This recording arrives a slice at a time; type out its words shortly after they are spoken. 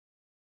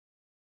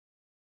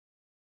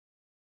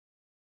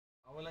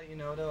will let you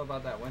know though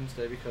about that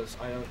Wednesday because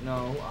I don't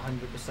know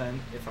 100%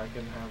 if I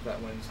can have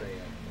that Wednesday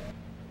yet. Yeah.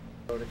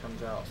 So it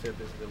comes out, see how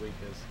busy the week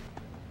is.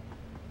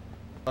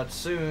 But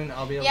soon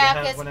I'll be able to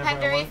have whenever I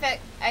want.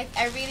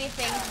 I really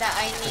think that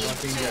I need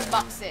 2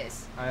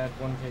 boxes. I had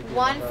 1 kg.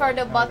 One for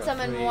the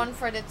bottom and 1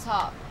 for the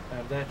top.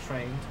 They're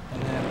trained,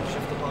 and then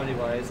shift the party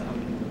wise,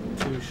 I'm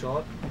too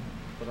short,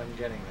 but I'm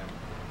getting them.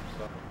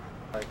 So,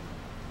 like,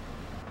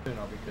 soon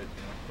I'll be good,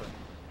 you know. But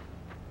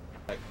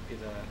like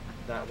either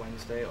that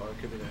Wednesday or it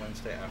could be the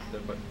Wednesday after,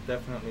 but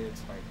definitely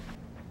it's like.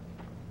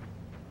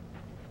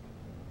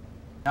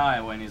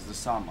 Yeah, when is the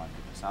summer?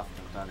 Because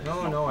after that is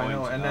no, I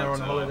know, and they're on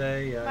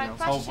holiday. Yeah, I know.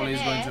 Hopefully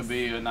it's going to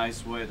be a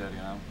nice weather, you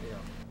know. Yeah.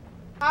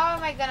 How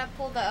am I gonna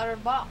pull the other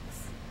box?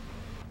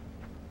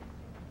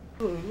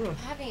 I'm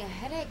having a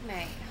headache,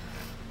 mate.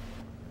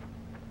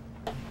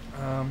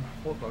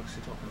 What box are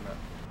you talking about?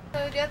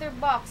 So the other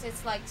box,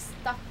 it's like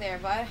stuck there,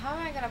 but how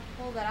am I gonna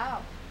pull that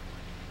out?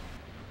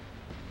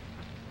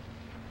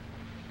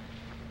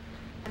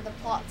 And the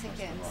plot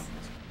thickens.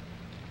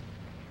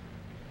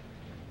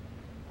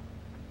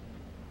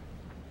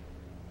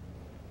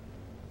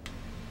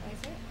 What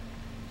is it?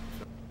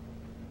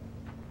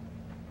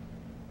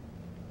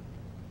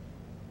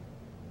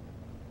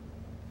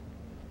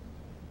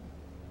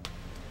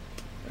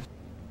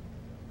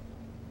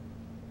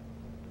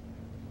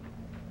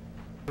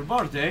 Your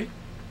birthday?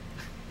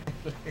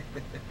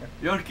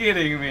 You're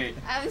kidding me.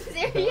 I'm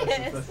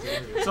serious.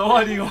 So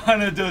what do you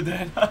want to do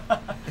then?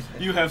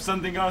 You have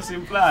something else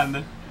in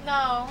plan?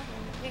 No,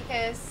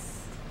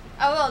 because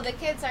well, the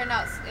kids are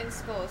not in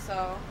school,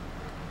 so.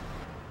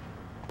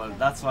 Well,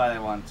 that's why I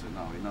want to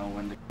know. You know,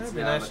 when the kids It'd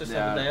be nice just to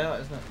have a day out,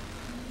 isn't it?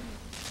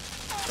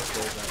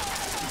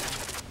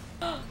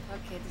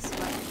 Okay, this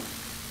one.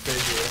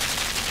 Crazy, yeah.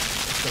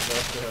 It's the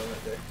birthday on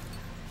that day.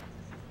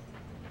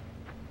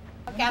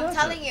 Okay, I'm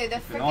telling you, the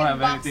freaking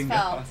box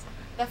fell.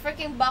 The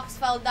freaking box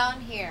fell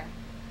down here.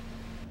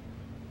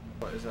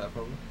 What, is that a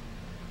problem?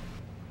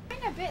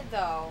 Kind of bit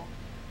though.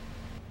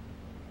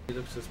 He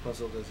looks as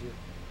puzzled as you.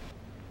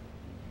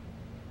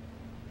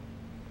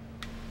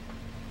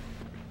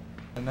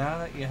 And now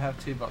that you have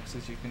 2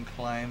 boxes, you can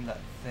climb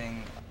that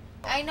thing.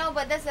 I know,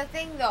 but that's the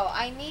thing though.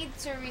 I need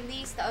to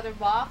release the other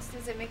box.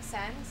 Does it make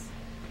sense?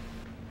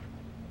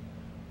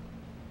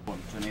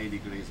 28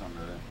 degrees on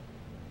the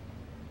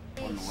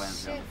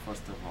Wednesday, on the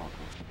 1st of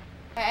August.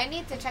 I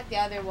need to check the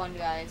other one,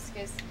 guys,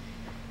 because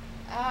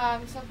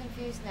I'm so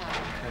confused now.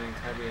 Turning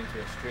Tabby into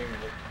a streamer.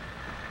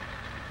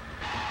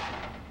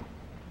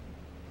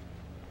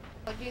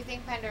 What do you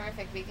think,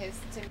 Pandorific? Because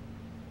to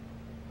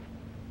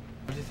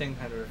What do you think,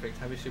 Pandorific?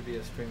 Tabby should be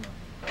a streamer.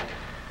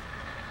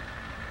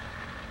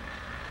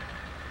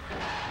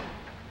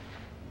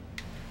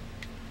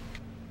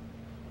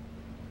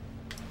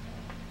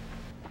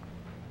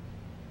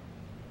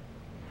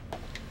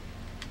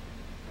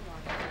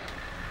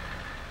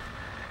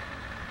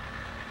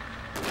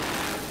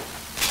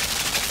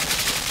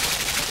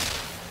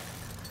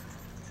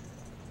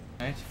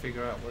 I need to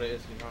figure out what it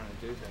is you're trying to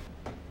do then.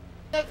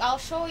 Look, I'll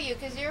show you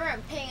because you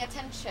weren't paying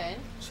attention.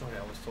 Sorry,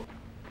 I was talking.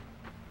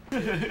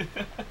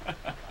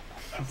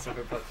 I'm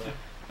sorry about that.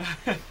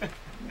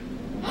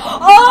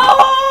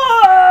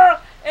 Oh!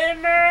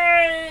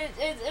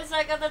 It's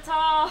like at the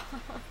top.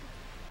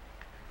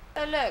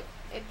 Oh look,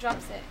 it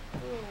drops it.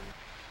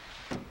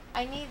 Boom.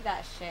 I need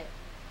that shit.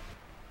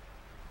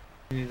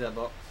 You need that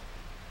box.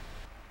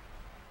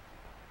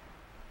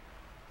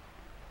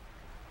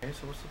 Okay,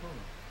 so what's the problem?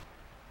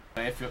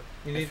 If you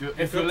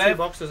if you leave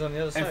boxes on the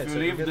other side, if you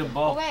leave the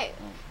box. Oh, wait,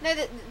 no.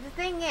 The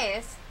thing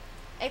is,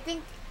 I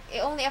think it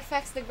only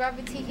affects the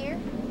gravity here.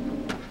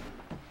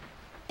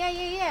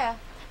 Yeah.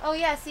 Oh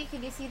yeah. See,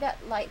 can you see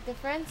that light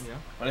difference? Yeah.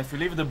 But if you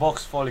leave the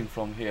box falling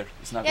from here,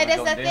 it's not. Yeah,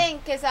 that's the thing,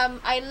 cause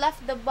I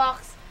left the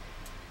box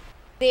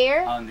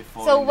there.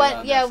 So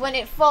when when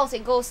it falls,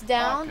 it goes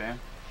down. Okay.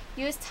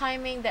 Use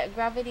timing that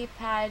gravity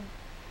pad.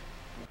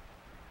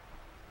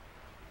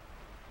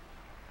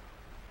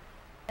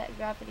 That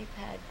gravity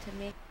pad to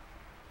make.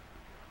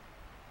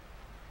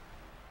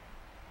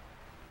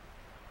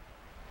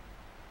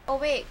 Oh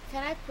wait,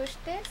 can I push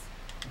this?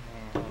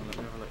 No, let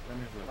me have a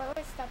look.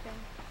 Wait, stopping.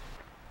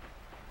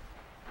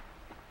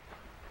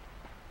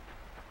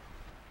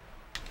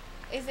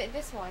 Is it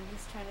this one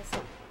he's trying to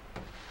say?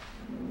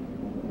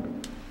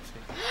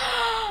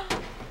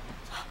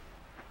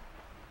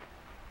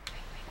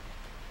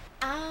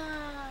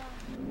 Ah.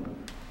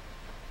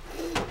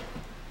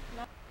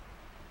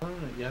 No,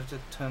 you have to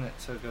turn it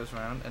so it goes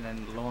around and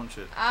then launch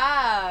it.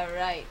 Ah,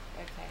 right.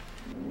 Okay.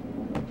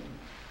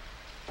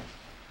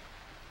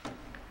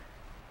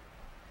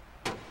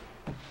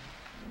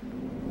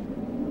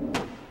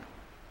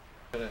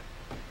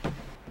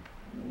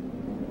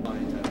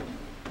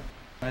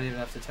 I might even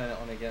have to turn it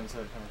on again so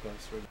it kind of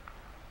goes through.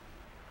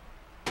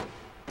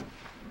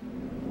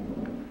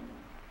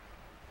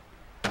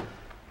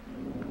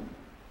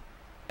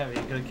 Yeah, but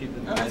you gotta keep the.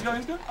 Oh, it's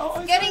going good. Oh,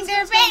 it's getting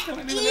there,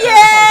 babe.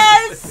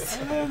 Yes.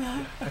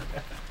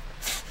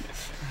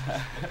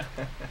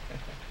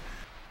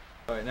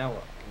 Alright, now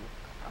what?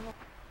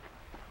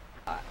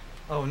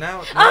 Oh,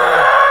 now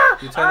Ah!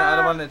 you turn the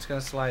other one, it's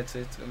gonna slide.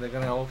 So they're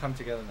gonna all come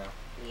together now.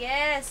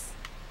 Yes.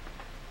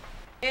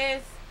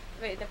 Yes.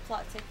 Wait, the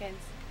plot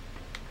thickens.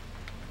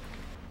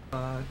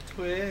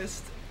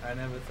 Twist. I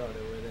never thought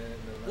it would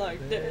end Like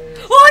this.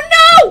 this. Oh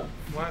no!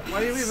 Why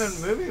are you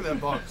even moving the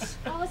box?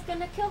 I was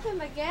gonna kill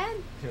him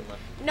again. You're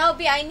lucky. No,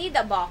 B, I need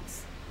the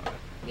box. Okay.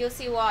 You'll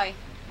see why.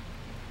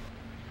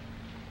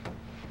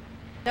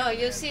 No,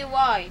 you'll see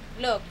why.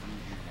 Look,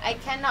 I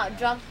cannot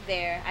jump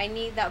there. I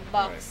need that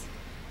box.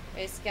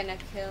 Right. It's gonna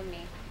kill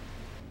me.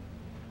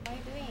 What are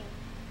you doing?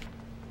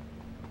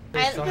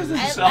 Please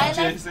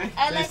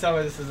tell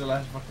me this is the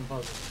last fucking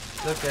puzzle.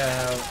 Look,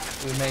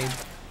 we made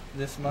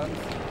this month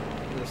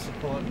the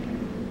support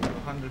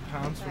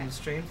 £100 from the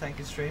stream. Thank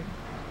you, stream.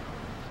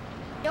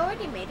 You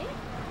already made it?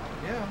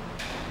 Yeah.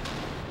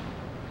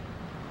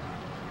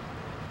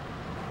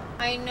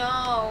 I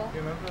know. You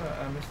remember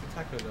Mr.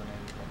 Taco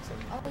donated like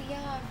something? Oh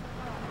yeah, I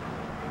forgot.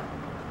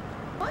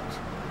 What?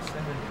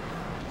 Send it.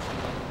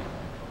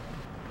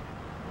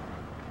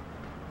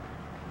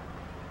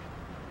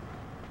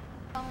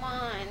 Come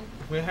on.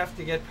 We have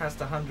to get past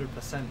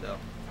 100% though.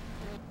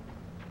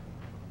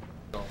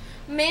 So.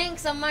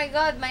 Minx, oh my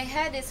god, my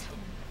head is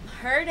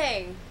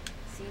hurting.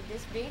 See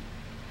this B?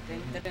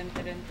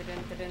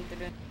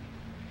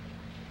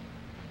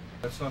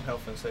 That's not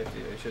health and safety.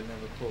 You should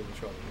never pull the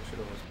trolley. You should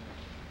always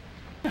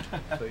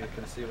so you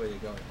can see where you're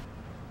going.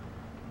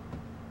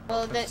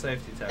 Well,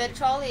 the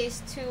trolley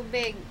is too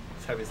big.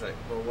 Tabby's like,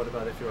 well, what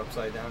about if you're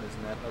upside down?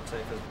 Isn't that not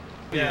safe?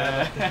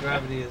 Yeah, the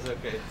gravity is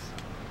okay.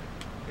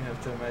 You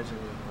have to imagine.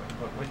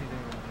 What are you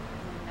doing?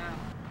 No.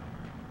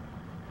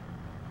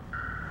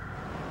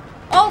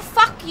 Oh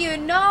fuck you!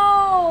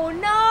 No,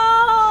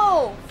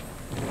 no.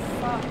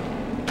 Fuck.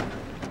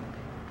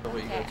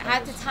 Okay, I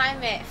had to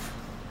time it.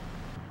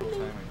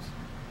 Timings.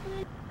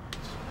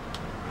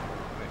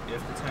 You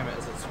have to time it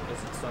as it's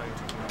starting to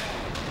come out.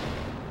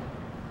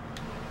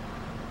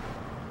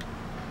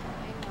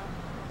 I know.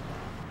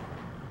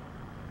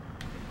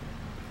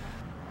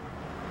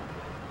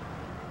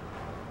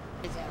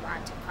 Is it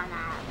about to come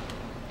out?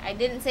 I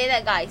didn't say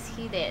that, guys.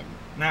 He did.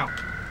 Now.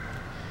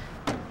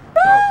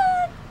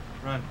 Run!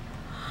 Run.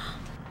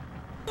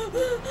 Oh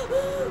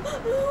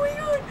my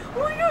god! Oh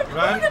my god!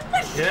 Run! Oh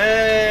my god.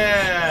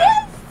 Yeah!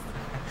 Yes!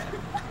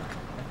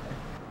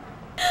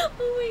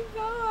 Oh my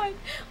god!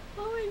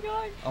 Oh my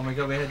god! Oh my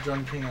god, we had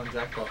John King on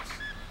Jackbox.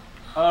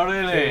 Oh 2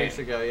 really? weeks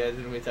ago, yeah,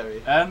 didn't we,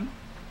 Tabby? And?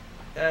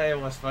 Yeah, it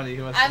was funny.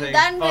 He was I'm saying,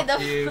 done fuck with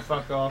the you,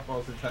 fuck off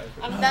all the time.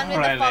 I'm done with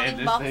the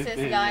fucking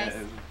boxes, guys.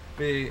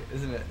 B,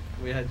 isn't it?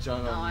 We had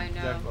John on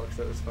Jackbox,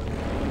 that was funny.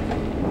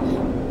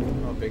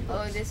 Oh, big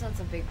box. Oh, this one's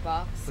a big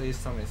box. Please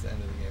tell me it's the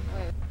end of the game now.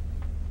 Wait.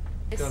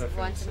 This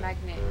one's a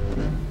magnet.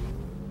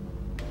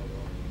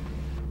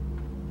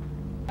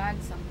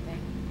 Bag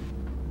something.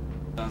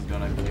 Someone's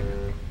gonna keep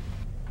it.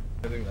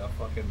 I think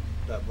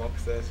that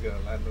box there is gonna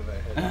land on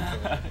their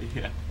head.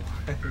 Yeah.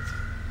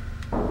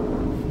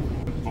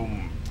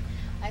 Boom.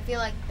 I feel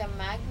like the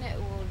magnet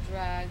will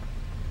drag.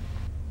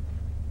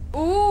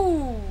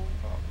 Ooh! Oh,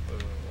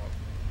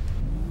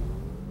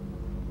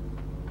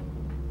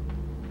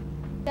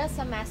 That's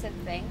a massive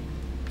thing.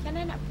 Can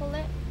I not pull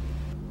it?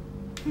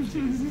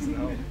 Jesus,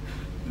 no.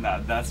 Nah,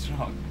 that's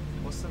wrong.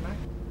 What's the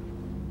magnet?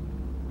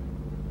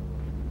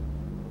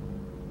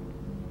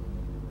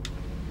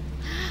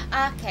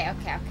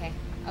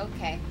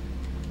 Okay.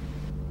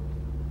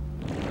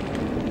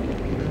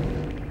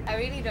 I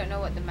really don't know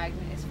what the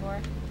magnet is for.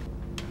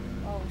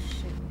 Oh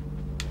shit.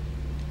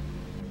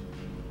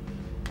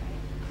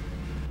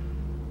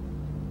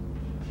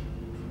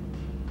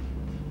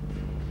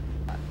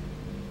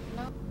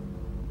 No.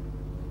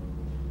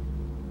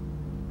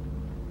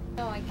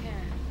 No, I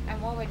can't.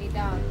 I'm already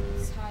down.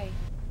 It's high.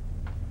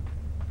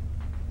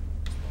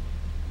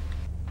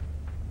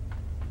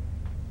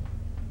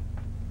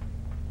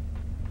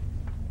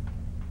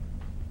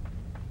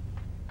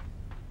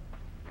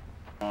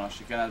 Oh,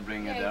 she cannot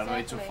bring it. Yeah, They're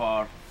way too exactly.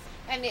 far.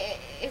 And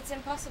it's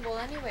impossible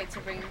anyway to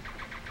bring.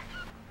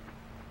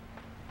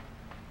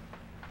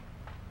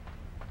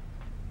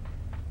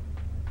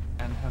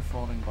 And her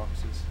falling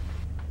boxes.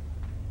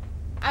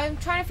 I'm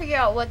trying to figure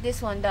out what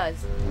this one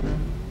does.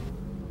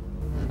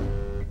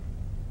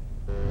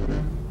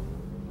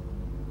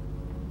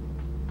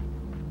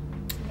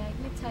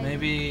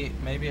 Maybe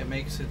it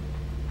makes it.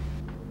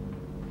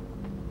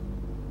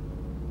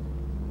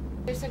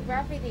 There's a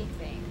gravity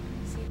thing.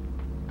 See?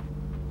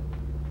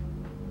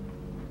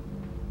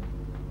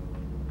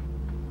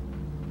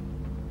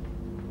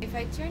 If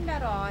I turn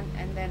that on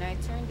and then I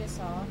turn this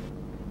off,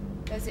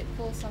 does it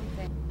pull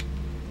something?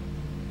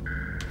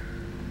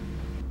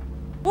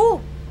 Ooh!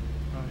 Oh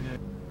yeah.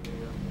 There you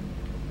go.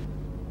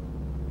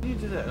 Did you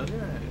do that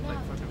earlier? And it No.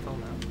 like fucking fell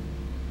down.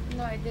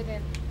 No, I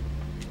didn't.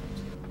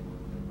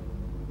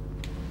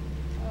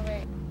 Oh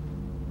wait.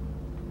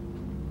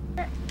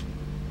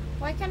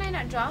 Why can I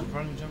not jump?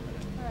 Run and jump at it.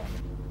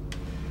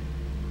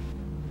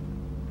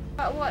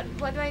 Alright.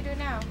 What do I do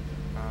now?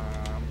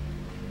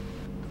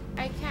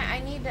 I can't. I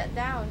need that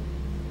down.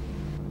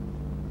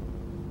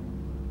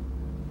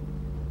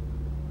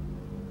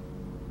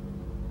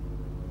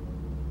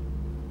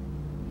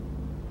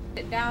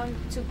 it down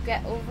to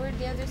get over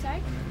the other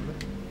side?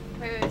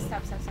 Wait,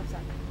 stop.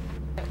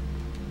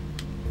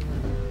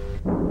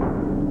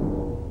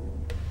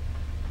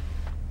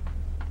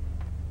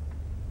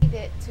 Need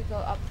it to go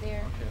up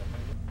there. Okay.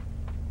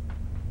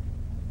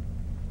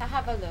 I'll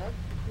have a look.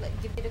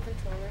 Give me the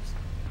controllers.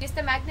 Use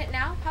the magnet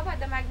now? How about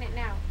the magnet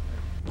now?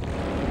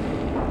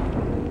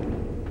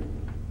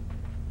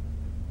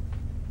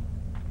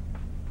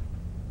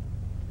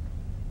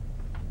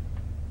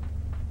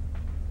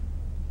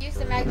 Use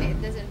the magnet,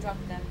 it doesn't drop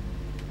them.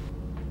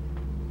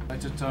 Try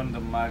to turn the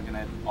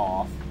magnet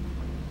off,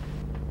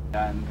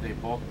 and they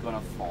both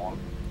gonna fall.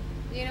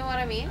 You know what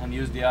I mean? And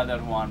use the other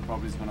one,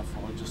 probably is gonna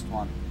fall, just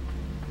one.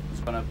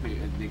 It's gonna pick,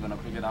 they're gonna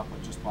pick it up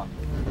with just one.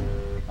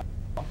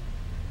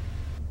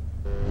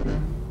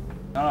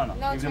 No.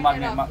 No, If the turn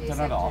magnet, it off. turn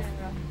it off.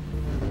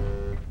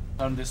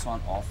 Turn this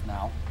one off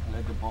now.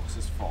 Let the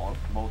boxes fall,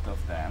 both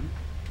of them.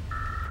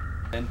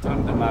 Then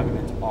turn the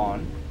magnet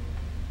on.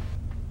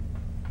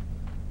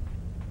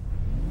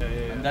 Yeah.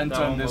 And then that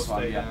turn will this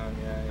one, stay yeah. down.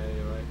 Yeah,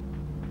 you're right.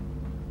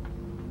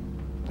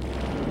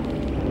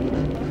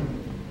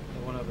 The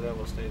one over there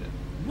will stay there.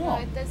 No,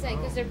 it doesn't,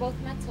 because they're both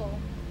metal.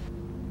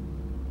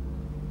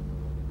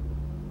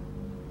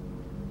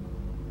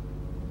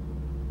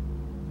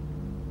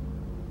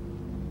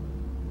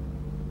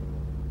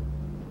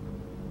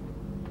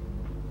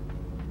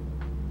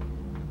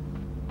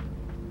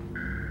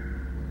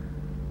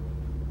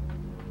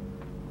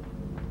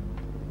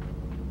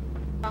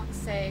 Fuck's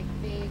sake,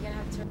 you're gonna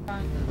have to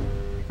run.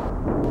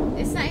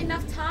 It's not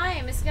enough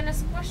time, it's gonna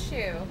squish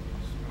you.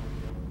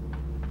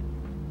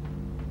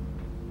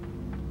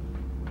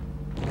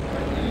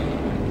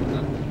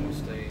 Nothing will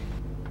stay.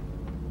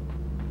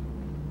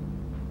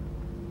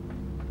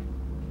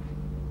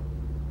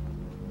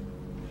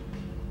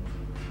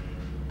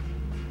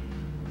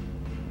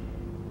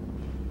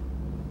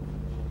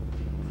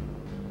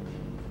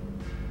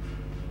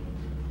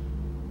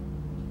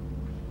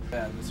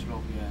 Yeah, this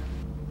rope, yeah.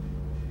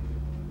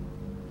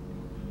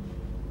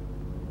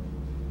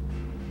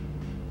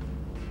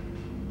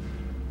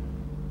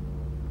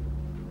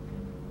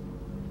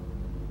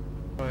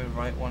 The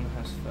right one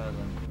has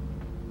fallen.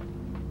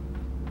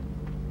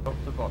 Drop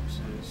the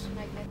boxes.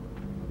 Magnet.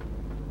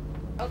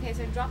 Okay,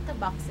 so drop the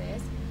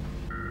boxes.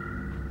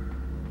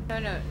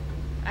 No.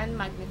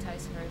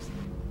 Unmagnetize first.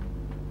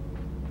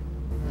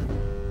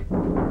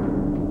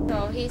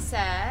 So he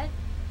said...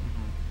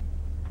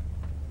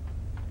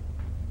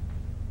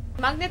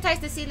 Magnetize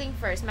the ceiling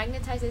first.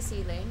 Magnetize the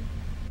ceiling.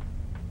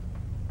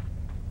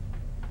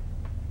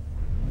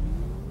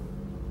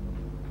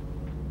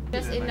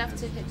 Just Yeah, enough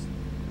to hit.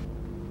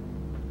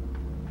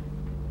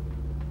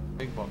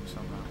 Big box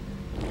somehow.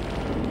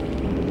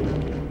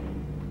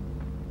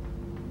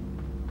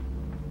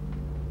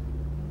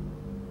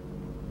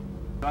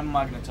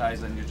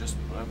 Unmagnetize and you just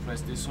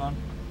press this one.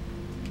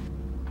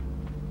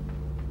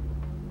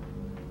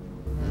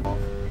 Off.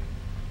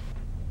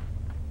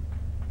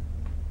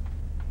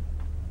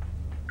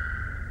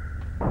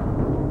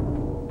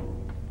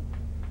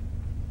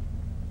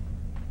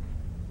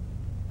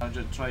 Now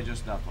just try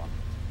just that one.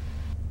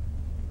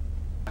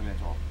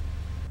 Magnet off.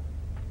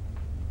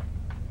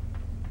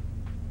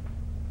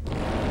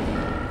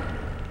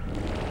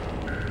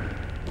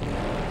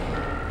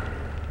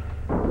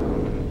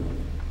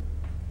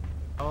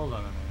 Hold on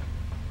a minute.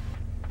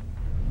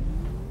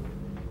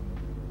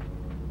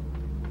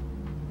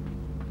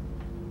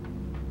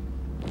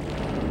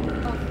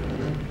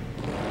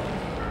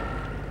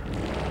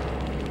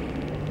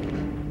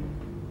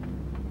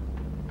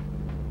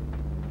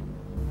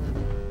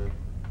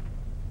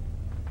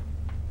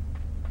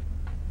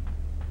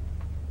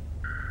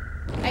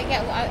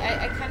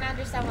 I kind of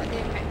understand what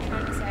they're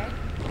trying to say.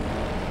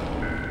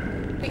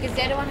 Because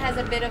the other one has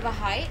a bit of a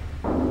height.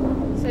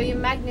 So you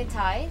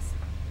magnetize.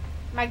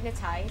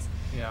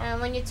 Yeah.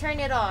 And when you turn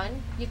it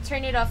on, you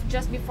turn it off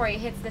just before it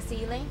hits the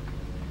ceiling.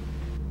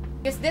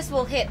 Because this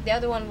will hit, the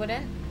other one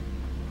wouldn't.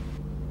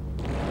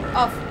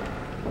 Off.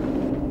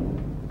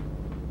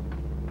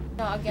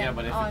 No, again. Yeah,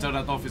 but if on. you turn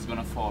it off, it's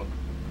gonna fall.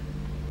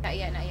 Not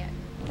yet.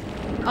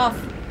 Off.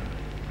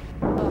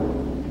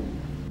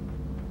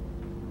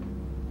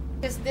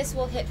 Because this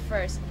will hit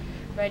first.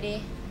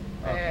 Ready?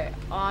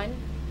 On.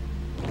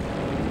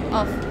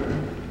 Off.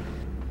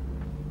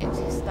 It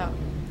just stopped.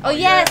 Oh,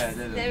 yes!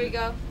 Yeah, there we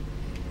go.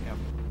 Yep.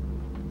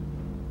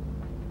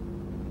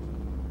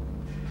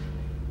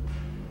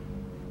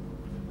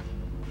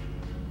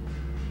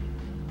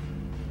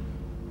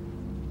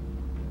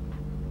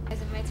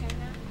 Is it my turn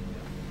now?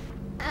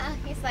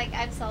 He's like,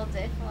 I've solved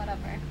it.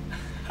 Whatever.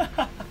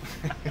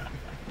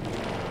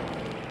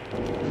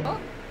 Oh!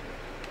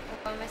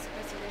 What am I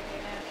supposed to do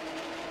here now?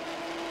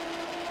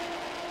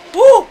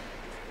 Woo!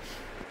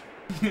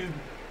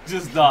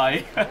 Just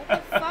die. What the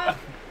fuck?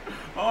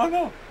 Oh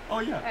no. Oh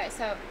yeah. Alright,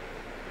 so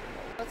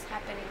what's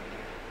happening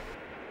here?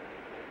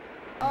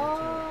 Grab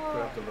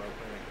Oh! the rope,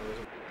 I think. There was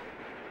a...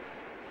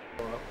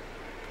 Go up.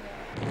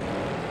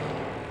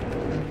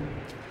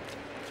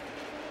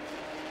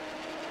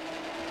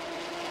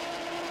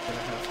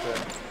 Gonna have to...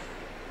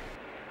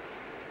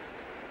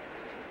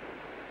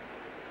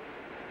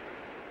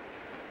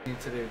 need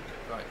to do,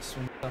 right,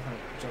 swing stuff and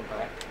jump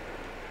back.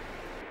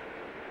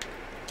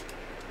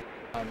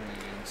 Timing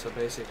again. So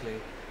basically,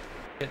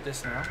 hit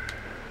this now.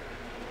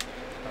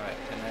 Alright,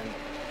 and then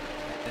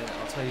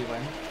I'll tell you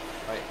when.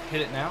 Right,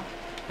 hit it now.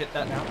 Hit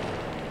that now.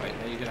 Right,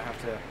 now you're gonna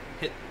have to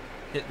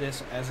hit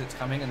this as it's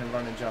coming and then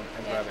run and jump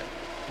and grab it.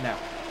 Now.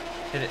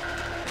 Hit it.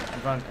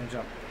 And run and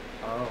jump.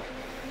 Oh.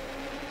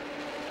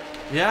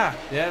 Yeah,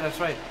 that's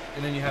right.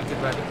 And then you have to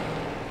grab it.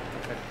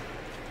 Okay.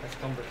 That's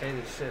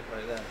complicated shit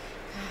right there.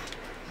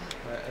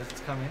 Right, as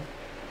it's coming.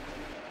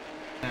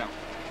 Now.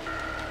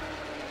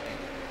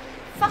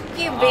 Fuck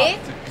you, bitch!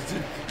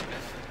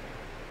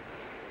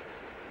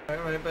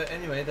 Right, but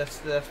anyway, that's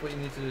what you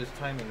need to do is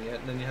timing. Yeah,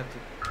 then you have to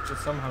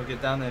just somehow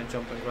get down there and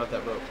jump and grab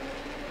that rope.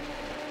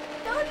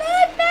 Don't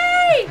let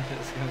me!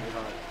 It's gonna be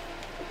hard.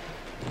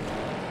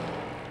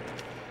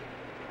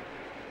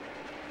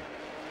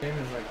 Game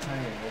is like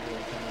timing.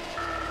 Everyone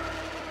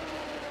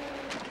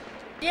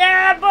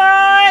Yeah,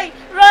 boy!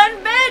 Run,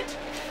 bitch!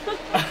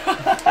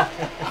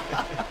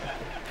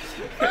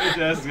 You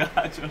just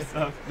got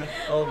yourself there.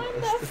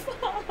 Almost.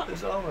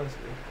 It's almost.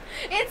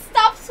 It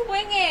stopped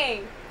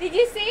swinging! Did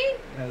you see?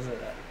 How's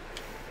that?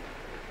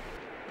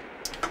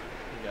 You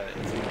got it.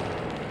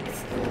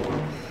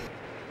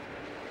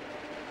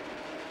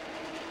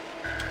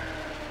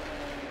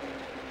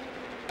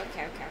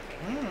 Okay.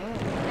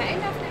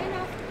 Not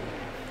enough.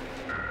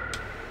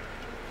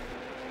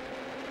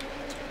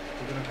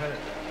 We're gonna cut it.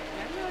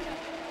 No.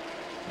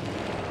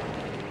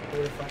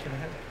 We're fucking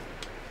ahead.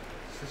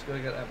 Just gotta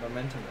get that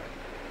momentum right.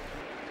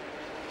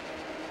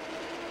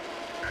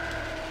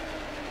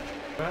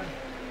 Right.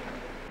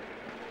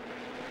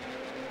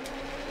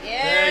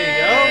 Yeah.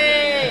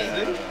 There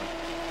you go.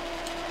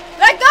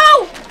 Let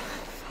go!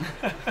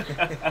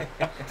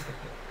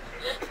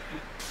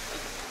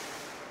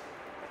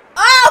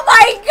 Oh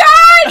my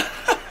god!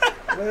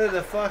 Where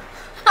the fuck?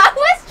 I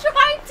was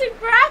trying to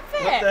grab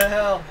it! What the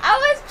hell? I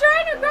was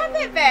trying to grab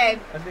it, babe!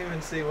 I didn't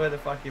even see where the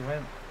fuck he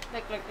went.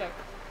 Look.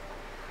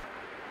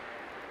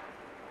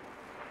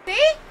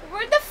 See?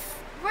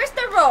 Where's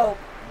the rope?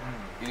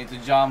 You need to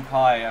jump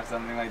high or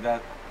something like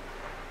that.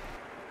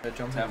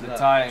 Jump Have into the that.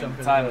 time Jump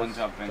into on those-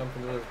 jumping. Jump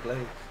into those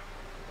blades.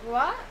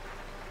 What?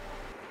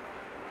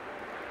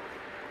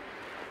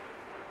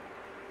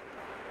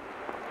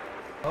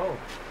 Oh,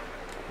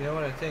 you know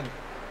what I think?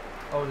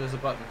 Oh, there's a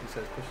button. He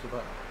says, push the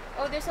button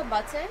Oh, there's a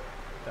button?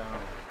 down.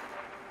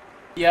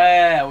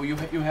 Yeah. You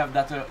have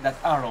that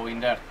arrow in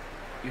there.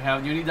 You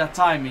need that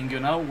timing. You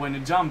know, when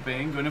you're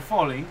jumping, when you're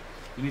falling,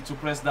 you need to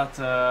press that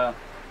Yeah,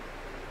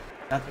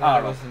 there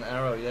arrow. was an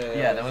arrow. Yeah.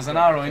 Yeah, there was an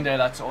arrow in there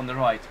that's on the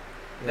right.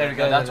 Yeah, There you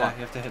go. That one.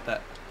 You have to hit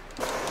that.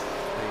 There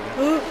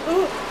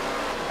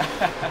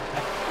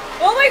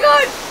Oh my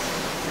god!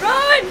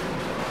 Run! you go.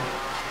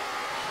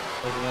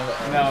 There's another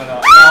arrow.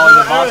 No,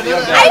 the button. You're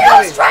I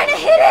dead. was trying to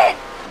hit it!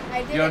 I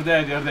didn't. You're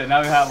dead.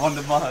 Now you have on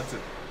the button.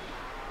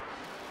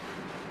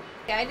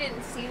 Yeah, I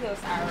didn't see those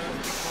arrows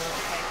before.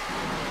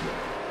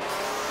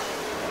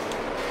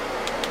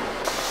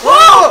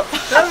 Whoa!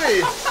 Heavy!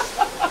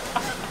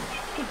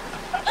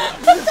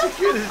 You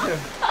executed him.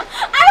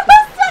 I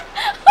was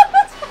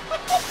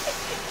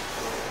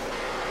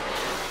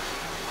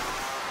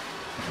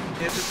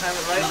You have to time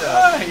it right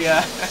though.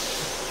 Yeah.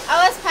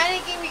 I was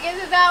panicking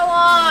because of that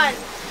one.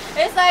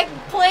 It's like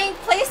playing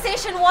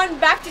PlayStation 1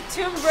 back to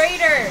Tomb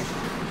Raider.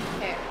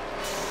 Okay.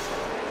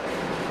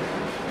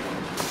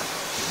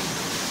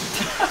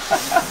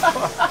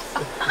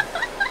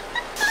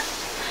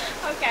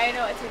 Okay, I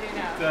know what to do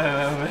now.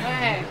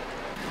 Okay.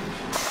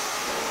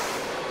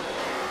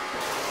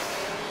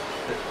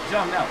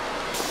 Jump now.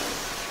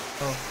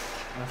 Oh,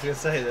 I was gonna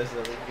say there's a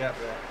big gap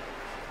there.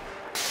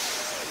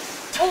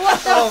 Oh, what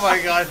the Oh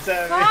my god,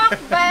 Sammy. fuck,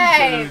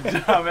 babe?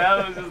 Jump.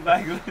 I was just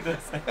like, wait a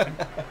second.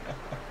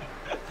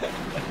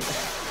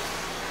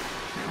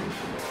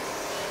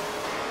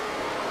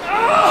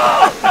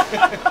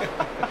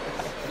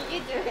 You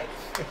do it.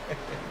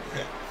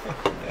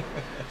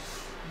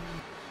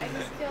 I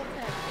just killed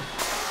him.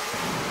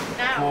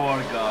 Now. Poor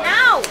guy.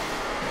 Now.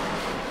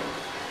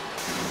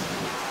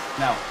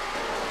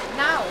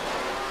 Now.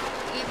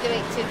 You do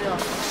it too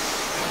long.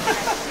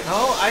 No,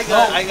 I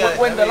got it.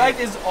 When the light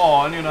is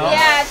on, you know.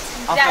 Yeah,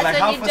 After that's like when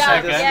half you a jump.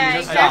 second, Yeah, you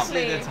just I jump. just need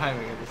exactly. the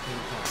timing at the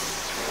same time.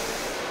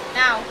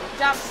 Now,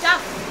 jump.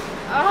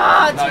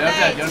 Oh, No, too you're late,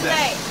 dead, you're too dead.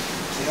 late.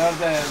 You're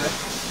dead.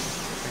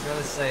 I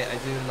gotta say, I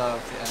do love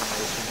the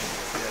animation.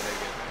 It's really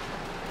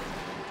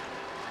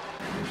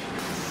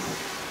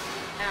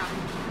Now.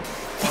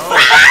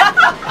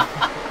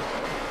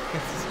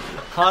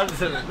 good. Harder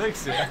than it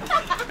looks, yeah.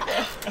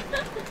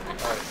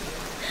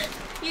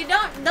 You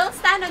don't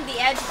stand on the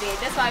edge, dude.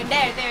 That's why.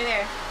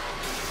 There.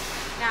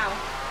 Now.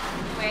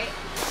 Wait.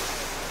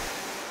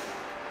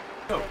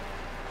 Go.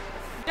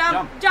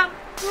 Jump.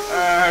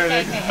 Okay, There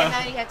you and go.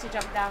 now you have to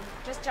jump down.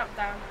 Just jump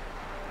down.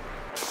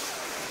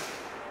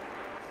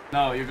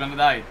 No, you're gonna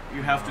die.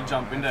 You have to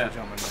jump in there.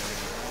 Jump in there.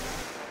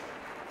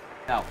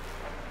 Now.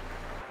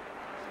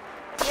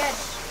 The edge.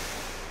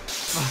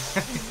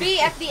 be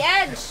at the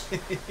edge.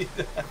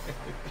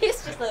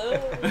 He's just like,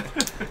 oh.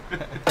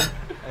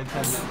 I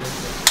can't do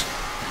this.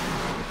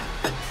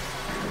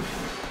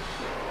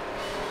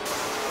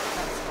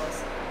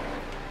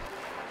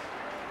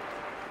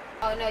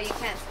 Oh no, you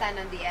can't stand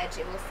on the edge.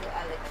 It will still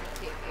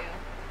electrocute you.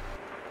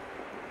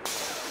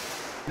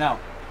 Now.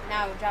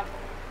 Now jump.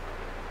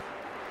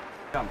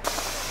 Jump.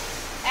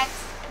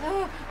 X.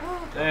 No.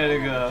 There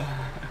you go.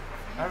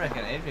 I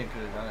reckon Adrian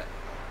could have done it.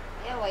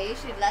 Yeah, well, you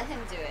should let him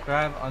do it.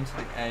 Grab onto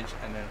the edge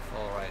and then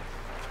fall right.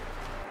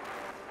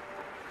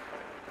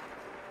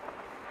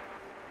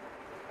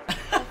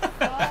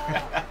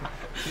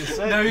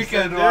 No, you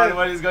can run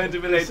when he's going to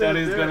be late and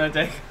he's gonna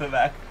take the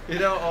back. You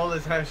know, all the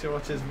time she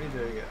watches me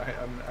doing it.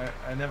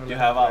 I never. You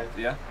have up,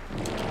 yeah?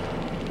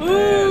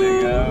 There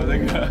they go,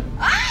 there you go.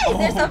 Ah,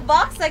 there's a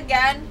box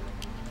again.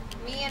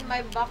 Me and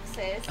my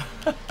boxes.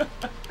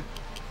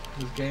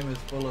 This game is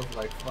full of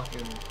like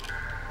fucking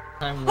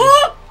time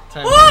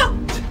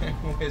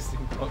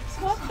wasting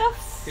boxes. What the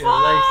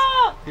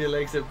fuck? Your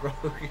legs are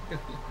broken.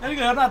 There you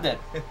go, you're not dead.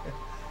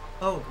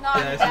 Oh, no,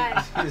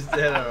 yeah, he's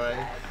dead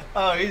alright.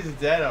 Oh, he's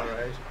dead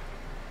alright.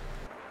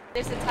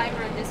 There's a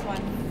timer on this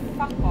one.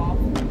 Fuck off.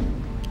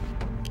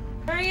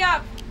 Hurry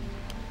up.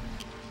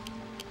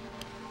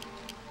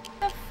 What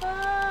the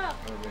fuck?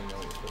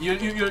 You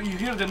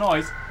hear the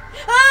noise.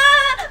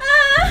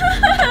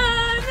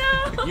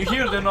 No. You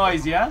hear the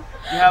noise, yeah?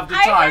 You have the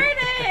time. I heard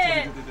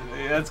it.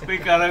 That's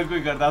quicker and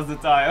quicker, that's the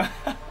time.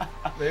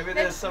 Maybe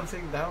there's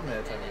something down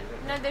there, Tammy.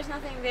 No, there's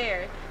nothing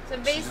there. So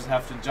You basically, just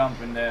have to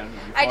jump in there.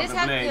 I just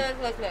have blade. to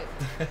look.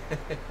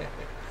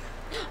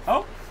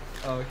 Oh?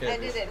 Oh, okay. I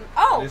didn't.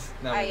 Oh!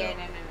 No, Yeah,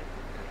 no.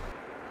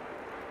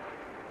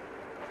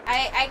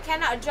 I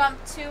cannot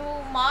jump too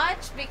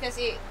much because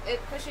it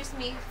pushes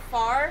me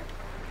far.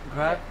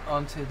 Grab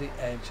onto the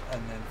edge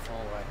and then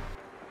fall right.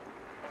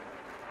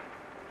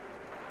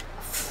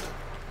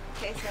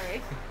 Okay,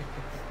 sorry.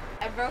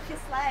 I broke his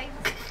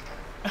legs.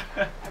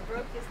 I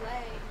broke his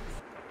legs.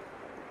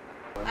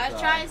 I was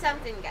trying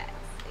something, guys.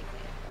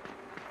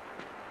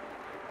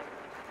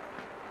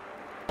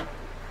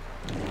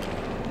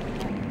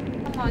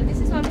 Come on, this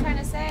is what I'm trying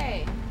to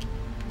say.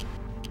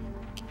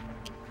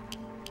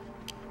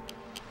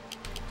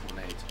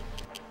 Late.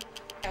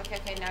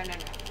 Okay, no.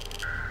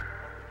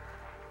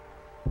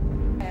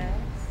 Yes.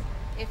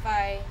 If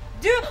I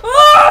do.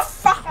 Oh,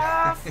 fuck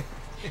off!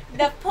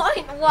 The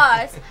point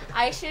was,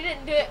 I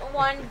shouldn't do it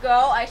one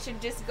go. I should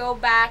just go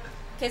back.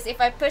 Because if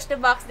I push the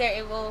box there,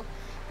 it will.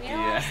 You know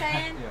what I'm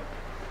saying?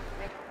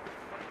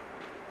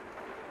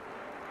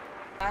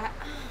 Yeah.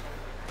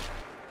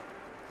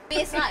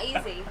 It's not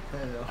easy.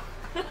 I know.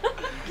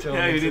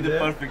 Yeah, you need the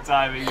perfect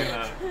timing, you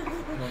know. You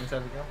want me to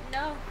have a go?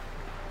 No.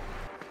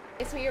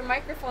 It's when your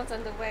microphone's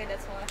on the way,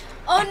 that's why.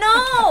 Oh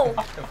no!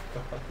 Of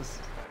course.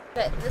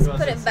 Let's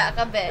put it back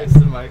a bit. It's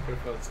the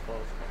microphone's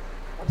fault.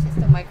 It's just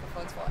the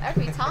microphone's fault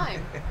every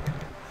time.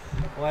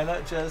 Why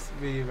not just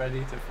be ready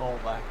to fall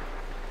back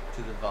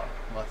to the bottom?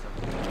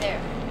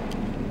 There.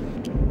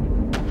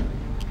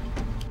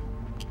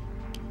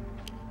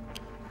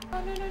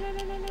 Oh no.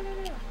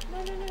 Okay.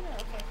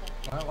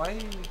 Why are you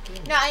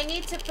doing No, I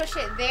need to push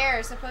it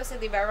there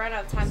supposedly, but I ran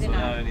out of time. So Didn't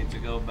now I? you need to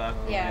go back.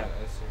 Yeah. I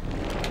see.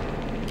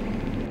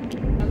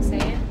 I'm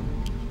saying.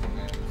 I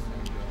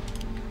understand.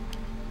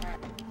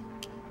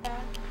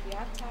 You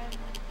have time.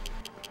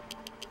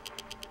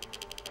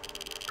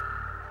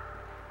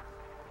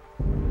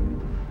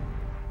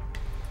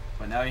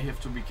 But now you have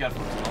to be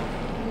careful to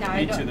No,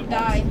 I hit you the don't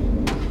box. die.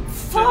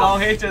 So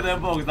don't hit you the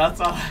box, that's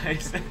all I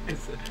say.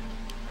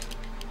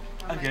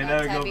 Oh Okay, my now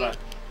God, we go Tabby. back.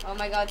 Oh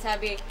my God,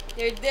 Tabby,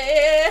 you're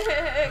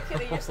dead.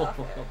 Killing yourself.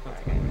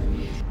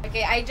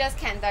 Okay, I just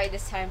can't die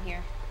this time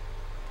here.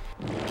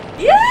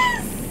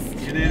 Yes!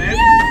 You did it?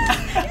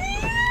 Yes!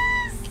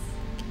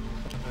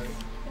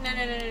 No,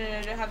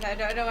 don't have that.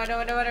 I don't want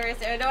to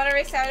risk it. I don't want to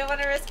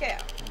risk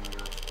it.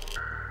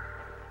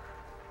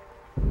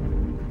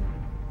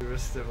 You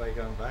risked it by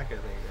going back, I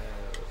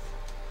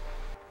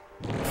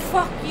think.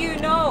 Fuck you,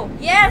 no!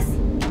 Yes!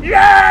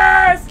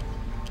 Yes!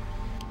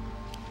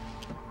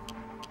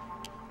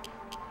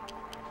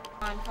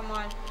 Come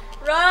on.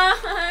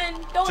 Run!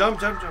 Don't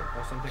Jump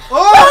or something.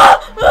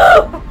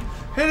 Oh!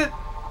 Hit it!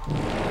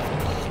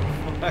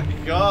 Oh my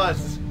god!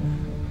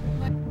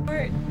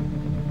 Word.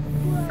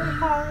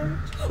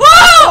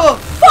 Oh!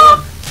 Fuck!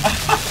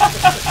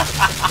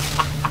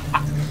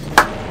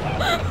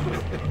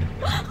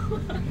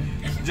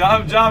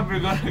 Jump, we're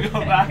gonna go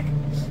back.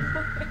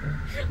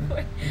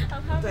 Wait,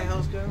 What the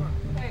hell's going on?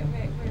 Wait.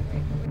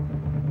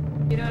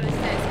 You don't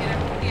understand, it's gonna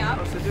pull me up.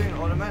 Oh, so doing it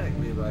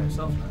automatically by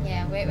itself now?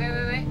 Yeah, wait.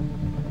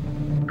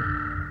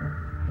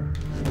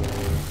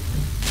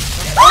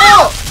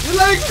 Oh! You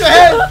like your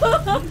head!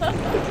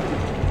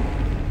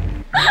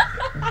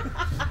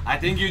 I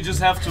think you just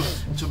have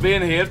to be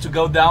in here to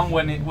go down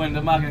when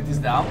the magnet is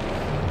down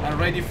and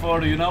ready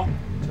for, you know.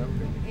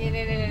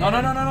 Jumping.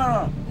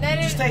 No.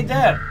 Just stay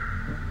there.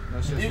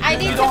 I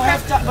need you to don't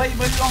have time, but you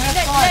don't have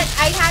time.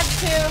 I had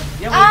to.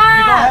 Yeah, but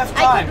you don't have I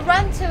time. could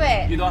run to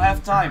it. You don't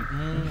have time.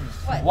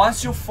 What?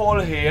 Once you fall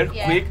here,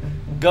 Yeah. quick,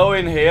 go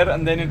in here,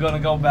 and then you're gonna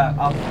go back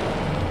up.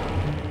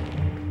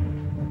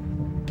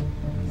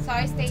 So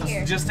I stay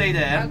here. Just stay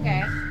there.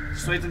 Okay.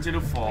 Just wait until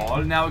you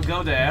fall. Now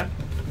go there.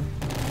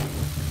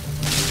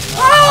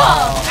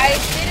 Oh! I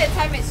didn't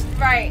time it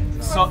right.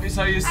 So you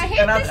see I hate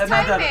another, this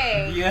another.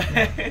 timing. Yeah.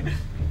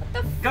 What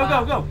the Go,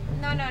 fuck? go.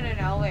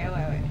 No. Wait.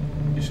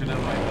 You should have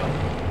go.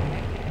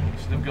 You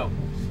should have go.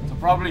 So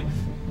probably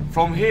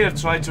from here,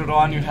 try to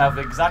run. You have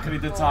exactly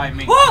the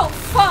timing. Whoa!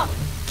 Fuck!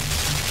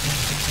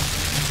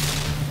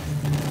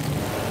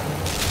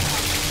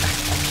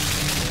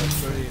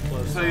 That's pretty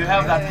close. So you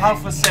have that Wait,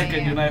 half a yeah, second,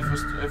 yeah. you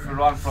know, if you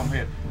run from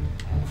here.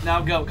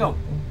 Now go.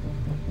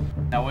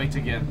 Now wait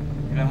again.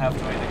 You're gonna have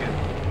to wait again.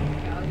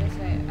 I'll just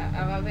wait.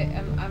 I'm a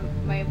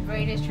bit. My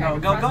brain is trying No,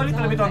 to go a process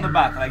little all bit of on the it.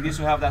 back, like this.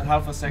 You have that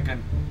half a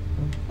second.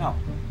 No.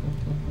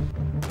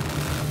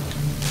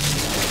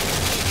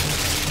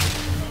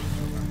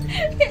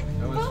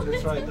 No,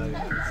 it's right though.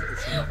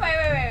 It's not.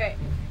 Wait.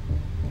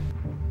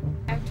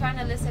 I'm trying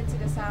to listen to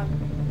the sound.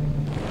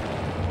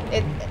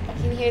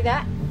 Can you hear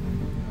that?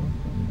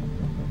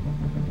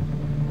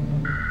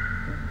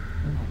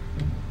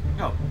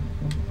 Go.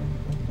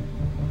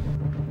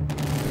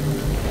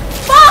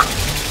 Fuck!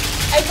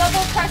 I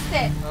double pressed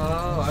it.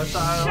 Oh, I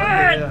thought.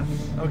 Shit. Yeah.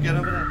 Oh, get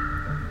over there.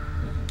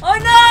 Oh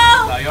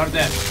no! No, you're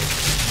dead.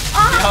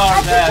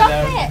 Ah, You're I dead, dropped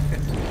there.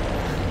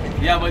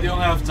 it. Yeah, but you don't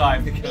have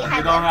time. You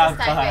had don't to have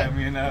time time,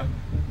 you know.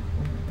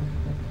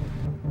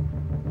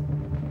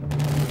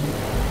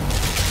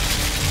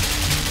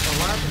 Oh,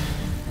 what happened?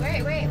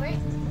 Wait.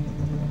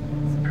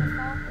 It's gonna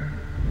fall.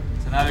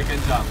 So now you can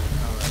jump.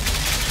 Alright.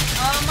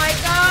 Oh my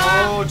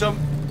god! Oh, jump.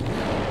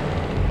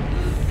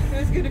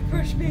 He's gonna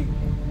crush me.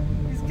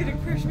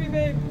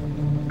 Babe.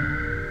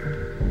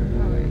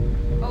 Alright.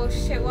 Oh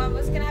shit,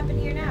 what's gonna happen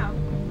here now?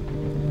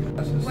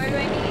 That's just- Where do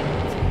I need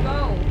to go?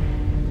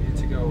 You need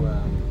to go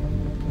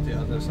the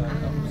other side,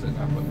 opposite.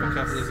 But be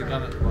careful, there's a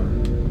gun at the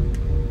bottom.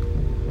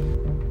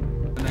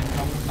 And then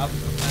come up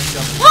and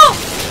jump. Whoa!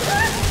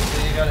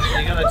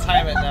 Then you gotta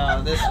time it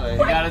now this way. You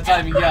gotta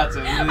time it, yeah.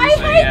 So I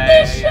hate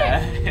this yeah.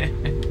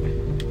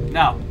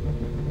 Now.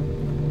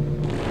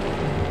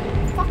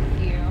 Fuck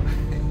you.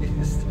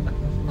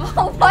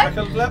 Oh, what? Back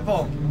on the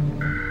platform.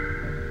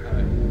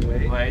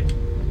 Alright, wait.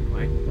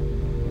 Wait.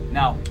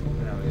 Now.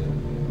 Now, yeah.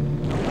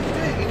 What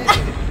are you doing?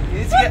 You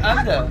need to get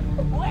under.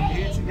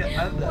 You need to get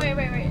under. Wait.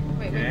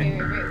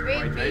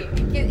 Okay.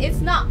 Wait.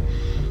 It's not.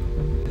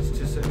 It's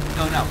too soon.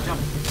 Go now. Jump.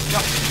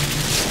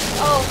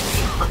 Oh,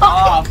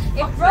 Oh,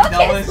 it broke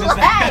that his was just-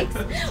 legs.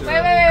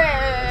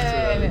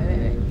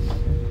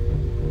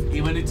 Wait.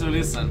 You will need to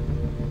listen.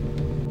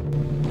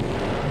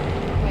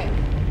 Wait.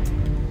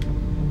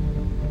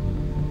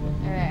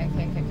 Alright,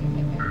 okay.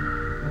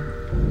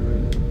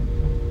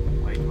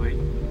 Wait.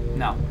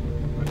 Now.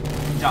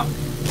 Jump.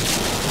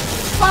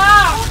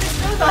 Fuck!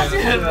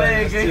 His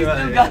leg. He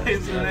still got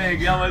his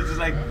leg. I was just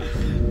like.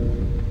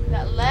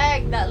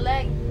 That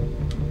leg.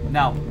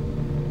 Now.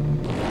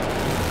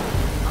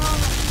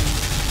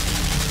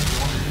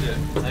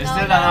 So you No,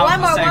 still no, have one half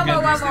more, a second. one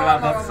more, You still one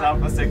have more. half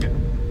a second.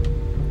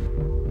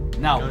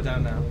 Now. Go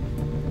down now.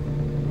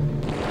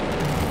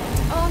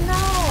 Oh no!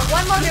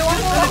 One more. A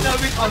little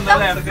bit on the What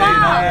left. the There, you know,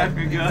 fuck? yeah, good.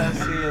 Because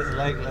he is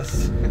legless.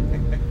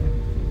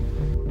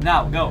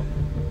 Now, go.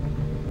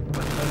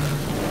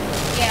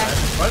 Yeah.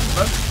 Run.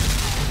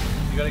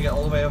 You gotta get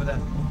all the way over there.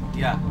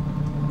 Yeah.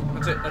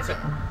 That's it.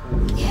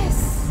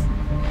 Yes!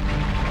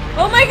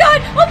 Oh my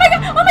god! Oh,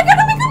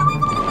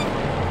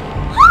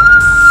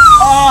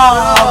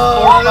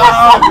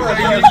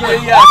 no.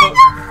 yeah.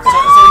 So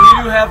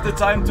you have the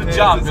time to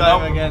jump, you know?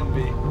 Time again, B.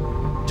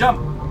 Jump.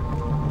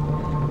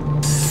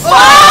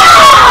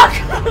 Fuck!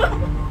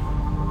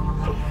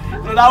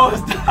 So that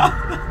was done.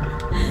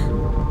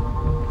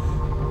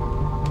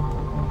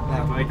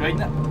 Wait.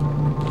 Now.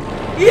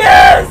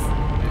 Yes!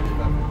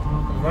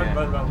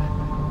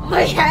 Run.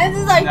 My hands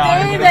is like Now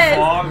you're doing gonna this.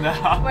 fall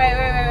now. Wait.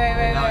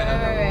 No, I don't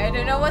know. I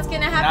don't know what's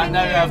gonna happen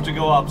Now you here. have to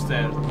go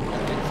upstairs.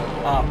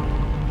 Up.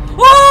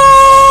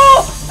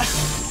 Whoa!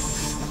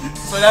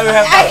 So now you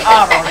have the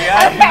arrow,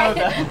 yeah? You know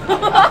that.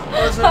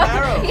 There's an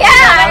arrow. Yeah!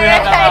 Now we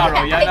have the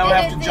arrow, yeah? Now we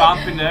have to I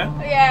jump in there.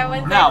 Yeah,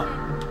 one Now.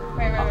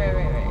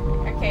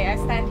 Wait. Okay, I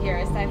stand here.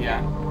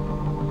 Yeah.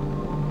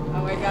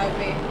 Oh my god,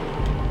 me.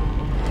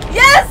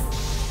 Yes!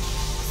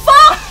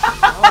 Fuck!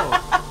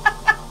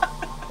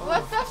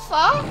 What the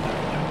fuck?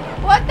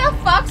 What the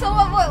fuck? So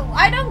what?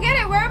 I don't get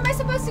it. Where am I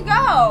supposed to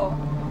go?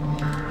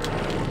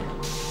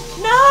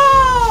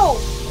 No!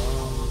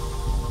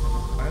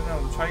 I don't know.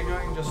 Try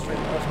going just straight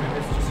across. Maybe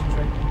it's just a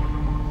trick.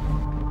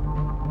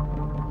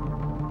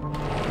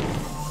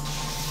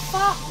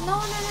 Fuck! No!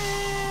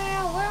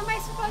 Where am I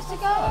supposed to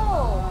go?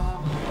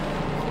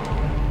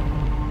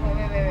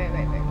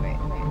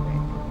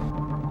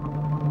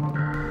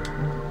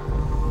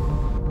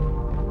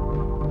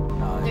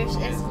 Wait.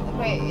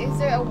 Wait, is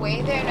there a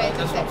way there? No,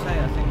 That's what I'm saying.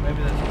 I think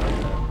maybe there's a way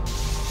there.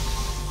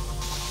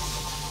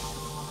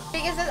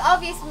 because it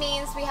obvious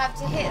means we have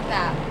to hit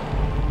that.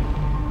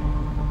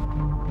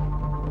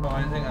 Oh, know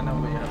anything, I know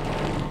what you have to do.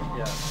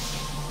 Yeah.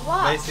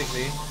 What?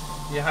 Basically,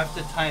 you have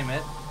to time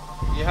it.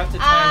 You have to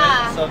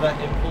time it so that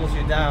it pulls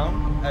you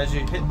down as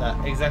you hit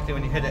that. Exactly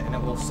when you hit it, and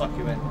it will suck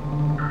you in.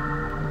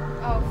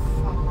 Oh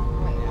fuck.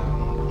 Wait,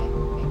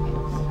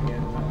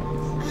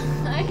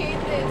 Yeah. I hate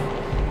this.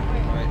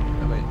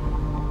 Wait.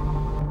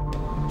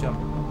 Jump.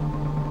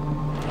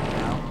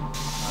 Now.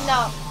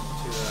 No.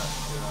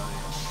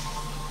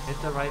 Hit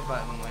the right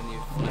button when you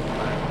flip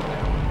back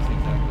downwards.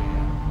 Exactly,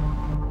 yeah.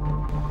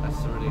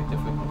 That's really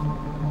difficult.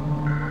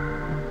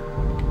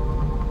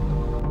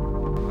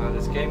 Wow,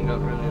 this game got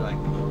really like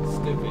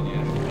stupid,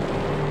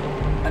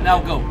 yeah. And now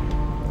go.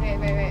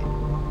 Wait.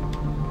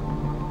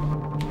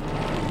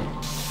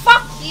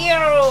 Fuck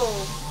you!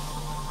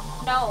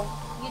 No,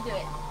 you do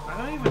it. I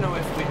don't even know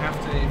if we have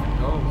to even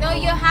go. No,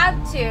 you have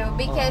to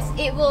because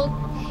it will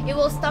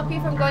stop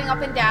you from going up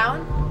and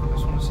down. I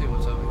just want to see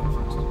what's over here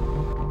first.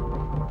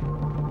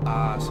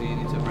 Ah, so you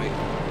need to break.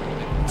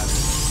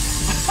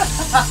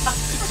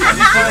 You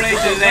need to break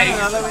the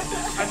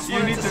legs. You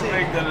need to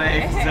break the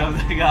legs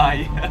of the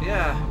guy.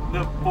 Yeah.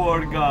 The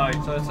poor guy.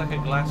 So it's like a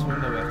glass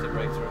window we have to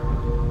break through.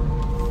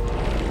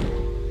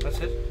 That's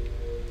it?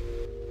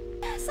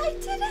 Yes, I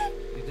did it.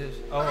 You did.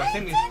 Oh, I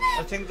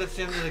think that's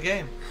the end of the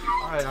game.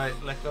 Alright,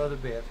 let go of the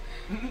beard.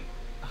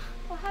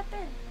 What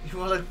happened? You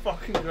were like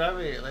fucking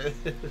grabbing it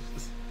like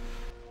this.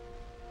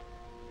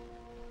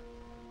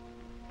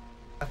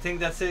 I think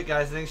that's it,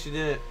 guys. I think she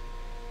did it.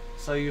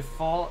 So you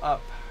fall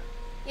up.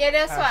 Yeah,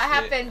 that's what Catch it.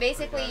 happened.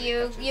 Basically,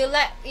 you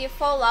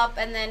fall up,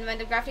 and then when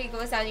the gravity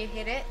goes down, you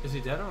hit it. Is he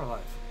dead or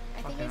alive?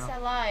 I think Fucking he's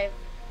hell. alive.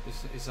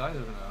 His eyes are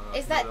now.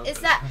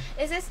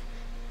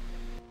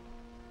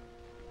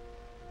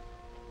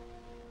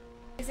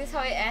 Is this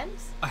how it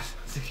ends? I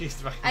think he's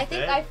fucking I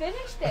think dead. I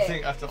finished it. I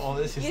think after all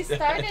this, he's You dead.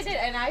 started it,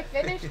 and I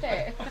finished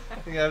it. I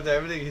think after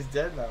everything, he's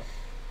dead now.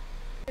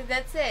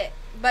 That's it.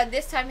 But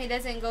this time he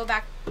doesn't go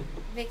back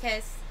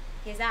because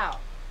he's out.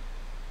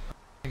 I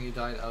think he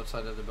died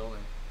outside of the building.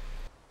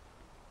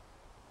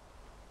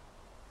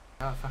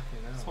 Oh, fucking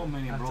hell. So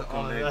many After broken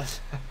all of legs.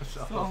 that.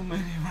 So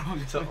many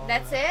broken.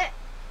 That's it?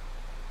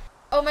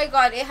 Oh my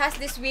god, it has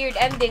this weird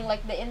ending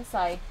like the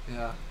inside.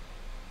 Yeah.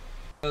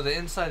 So the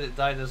inside it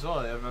died as well,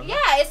 I remember?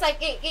 Yeah, it's like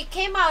it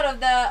came out of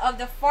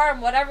the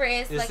farm, whatever it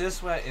is. Is like,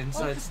 this where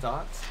inside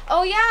starts?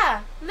 oh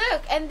yeah,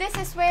 look, and this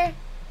is where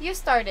you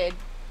started.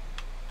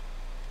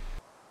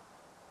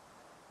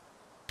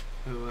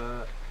 Who,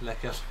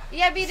 lekker.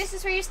 Yeah, B, this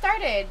is where you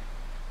started.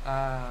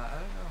 I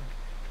don't know.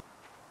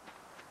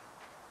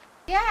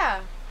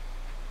 Yeah.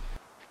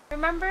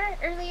 Remember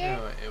earlier?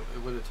 Yeah,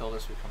 it would have told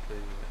us we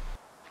completed it.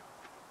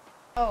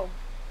 Oh,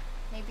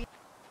 maybe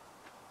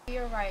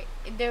you're right.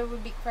 There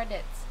would be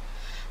credits.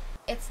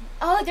 It's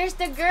there's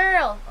the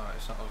girl. Alright,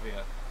 it's not over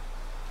yet.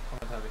 Come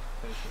on, Tabby,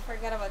 finish it.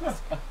 Forget about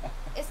this.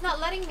 It's not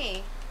letting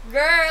me.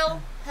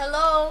 Girl,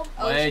 hello.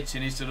 Oh, Wait, she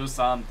needs to do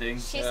something.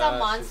 she's Yeah, a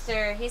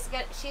monster.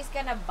 She's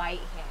gonna bite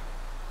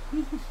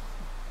him.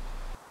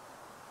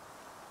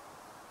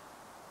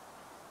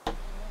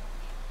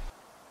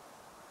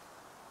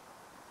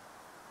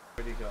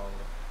 Where'd he go?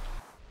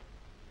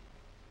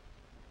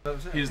 That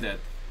was it? He's dead.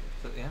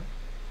 Is that the end?